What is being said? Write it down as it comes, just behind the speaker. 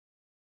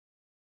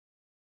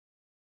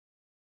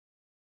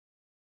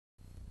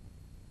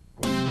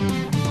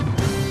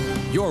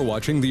You're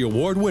watching the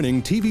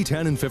award-winning TV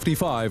 10 and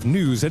 55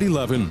 News at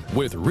 11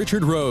 with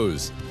Richard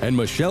Rose and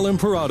Michelle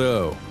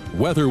Imperato.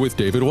 Weather with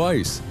David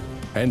Weiss.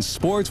 And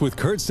sports with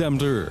Kurt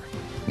Semter.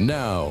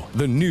 Now,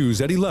 the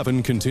News at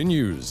 11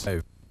 continues.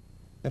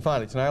 And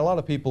finally, tonight, a lot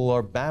of people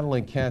are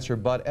battling cancer,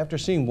 but after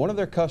seeing one of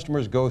their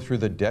customers go through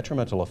the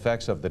detrimental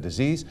effects of the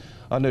disease,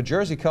 a New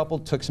Jersey couple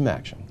took some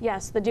action.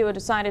 Yes, the duo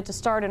decided to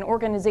start an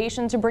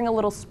organization to bring a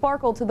little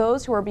sparkle to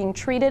those who are being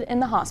treated in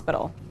the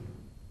hospital.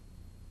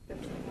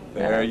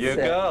 There you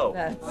go.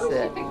 That's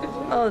it.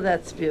 Oh,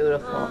 that's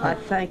beautiful. I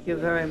thank you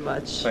very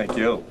much. Thank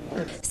you.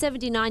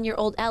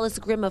 79-year-old Alice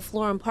Grimm of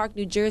Florham Park,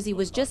 New Jersey,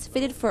 was just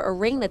fitted for a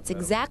ring that's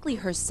exactly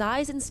her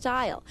size and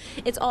style.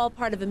 It's all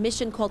part of a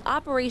mission called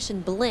Operation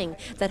Bling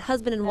that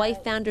husband and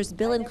wife founders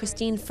Bill and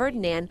Christine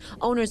Ferdinand,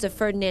 owners of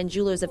Ferdinand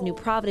Jewelers of New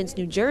Providence,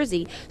 New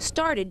Jersey,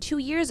 started 2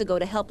 years ago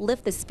to help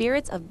lift the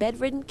spirits of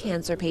bedridden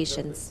cancer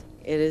patients.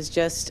 It is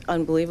just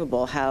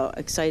unbelievable how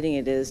exciting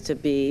it is to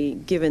be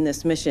given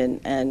this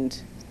mission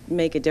and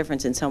make a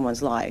difference in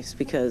someone's lives,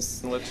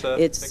 because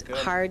it's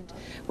hard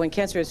when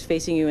cancer is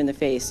facing you in the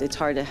face. It's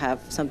hard to have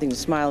something to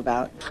smile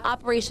about.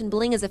 Operation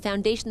Bling is a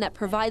foundation that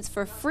provides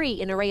for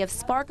free an array of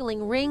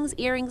sparkling rings,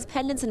 earrings,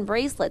 pendants, and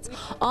bracelets,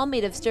 all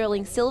made of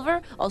sterling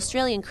silver,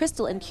 Australian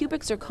crystal, and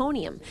cubic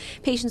zirconium.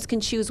 Patients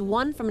can choose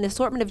one from an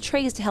assortment of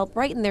trays to help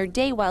brighten their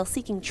day while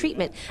seeking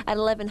treatment at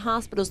 11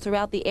 hospitals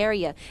throughout the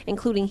area,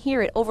 including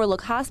here at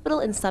Overlook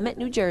Hospital in Summit,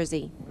 New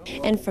Jersey.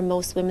 And for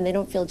most women, they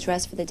don't feel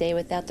dressed for the day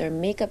without their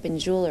makeup and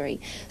jewelry.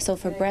 So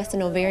for breast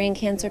and ovarian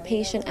cancer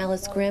patient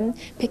Alice Grimm,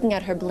 picking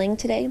out her bling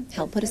today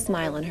helped put a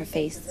smile on her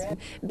face.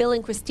 Bill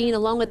and Christine,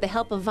 along with the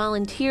help of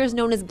volunteers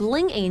known as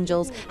Bling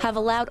Angels, have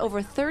allowed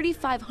over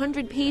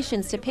 3,500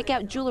 patients to pick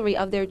out jewelry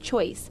of their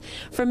choice.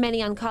 For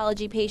many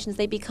oncology patients,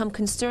 they become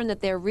concerned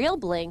that their real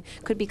bling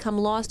could become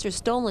lost or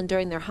stolen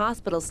during their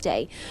hospital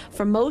stay.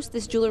 For most,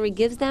 this jewelry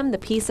gives them the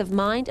peace of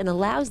mind and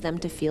allows them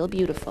to feel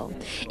beautiful.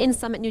 In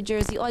Summit, New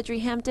Jersey, Audrey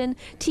Hampton,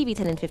 TV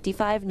 10 and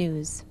 55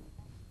 News.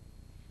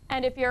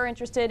 And if you're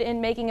interested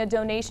in making a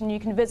donation, you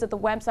can visit the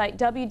website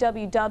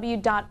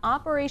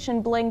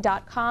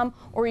www.operationbling.com,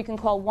 or you can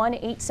call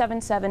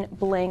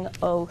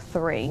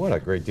 1-877-BLING-03. What a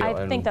great deal.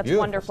 I think that's Beautiful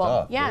wonderful.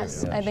 stuff,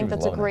 yes, yeah, I think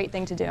that's a great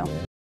thing to do.